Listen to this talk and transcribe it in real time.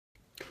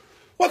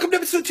Welcome to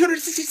episode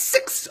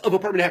 266 of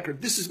Apartment Hacker.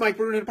 This is Mike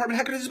Berger at Apartment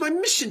Hacker. This is my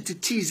mission to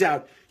tease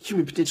out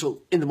human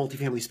potential in the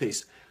multifamily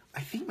space. I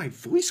think my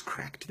voice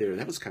cracked there.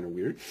 That was kind of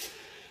weird.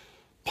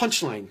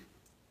 Punchline.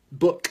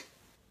 Book.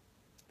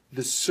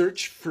 The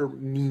Search for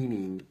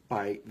Meaning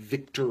by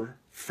Viktor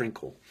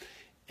Frankl.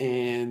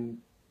 And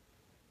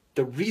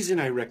the reason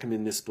I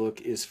recommend this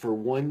book is for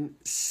one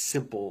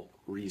simple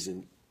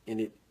reason. And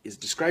it is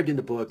described in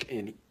the book,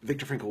 and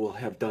Viktor Frankl will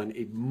have done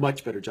a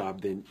much better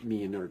job than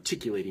me in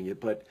articulating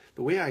it. But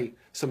the way I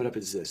sum it up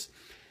is this.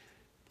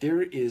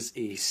 There is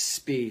a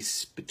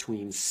space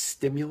between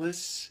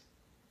stimulus,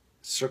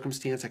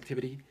 circumstance,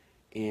 activity,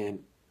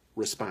 and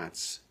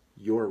response,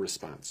 your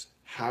response,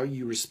 how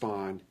you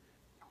respond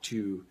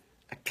to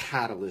a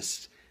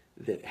catalyst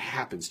that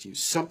happens to you,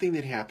 something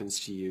that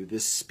happens to you.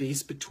 This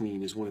space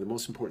between is one of the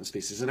most important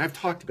spaces. And I've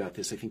talked about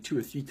this, I think, 2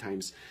 or 3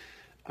 times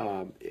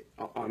on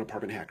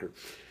Apartment Hacker.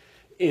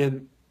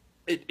 And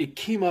it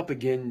came up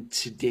again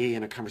today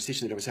in a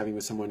conversation that I was having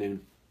with someone,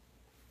 and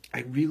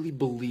I really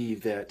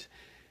believe that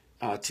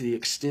to the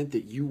extent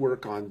that you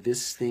work on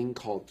this thing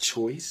called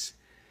choice,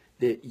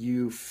 that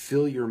you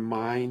fill your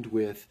mind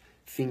with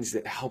things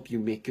that help you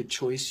make good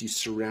choice, you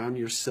surround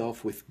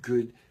yourself with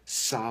good,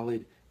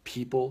 solid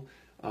people,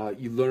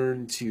 you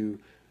learn to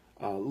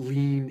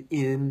lean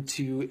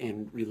into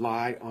and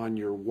rely on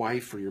your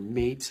wife or your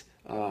mate,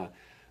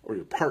 or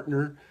your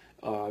partner.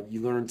 You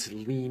learn to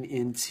lean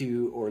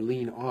into or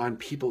lean on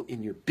people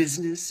in your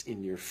business,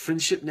 in your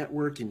friendship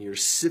network, in your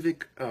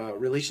civic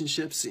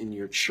relationships, in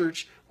your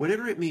church,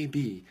 whatever it may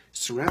be.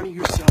 Surrounding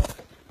yourself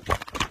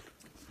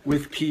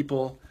with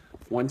people.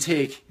 One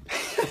take.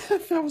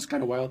 That was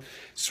kind of wild.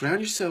 Surround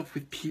yourself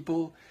with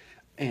people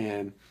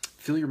and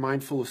fill your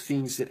mind full of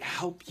things that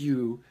help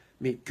you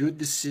make good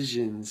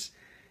decisions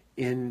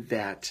in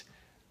that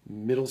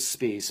middle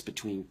space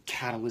between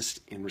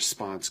catalyst and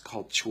response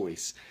called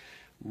choice.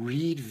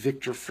 Read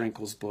Viktor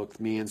Frankl's book,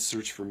 Man's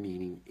Search for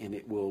Meaning, and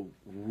it will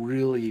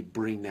really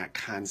bring that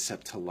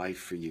concept to life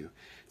for you.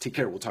 Take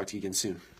care. We'll talk to you again soon.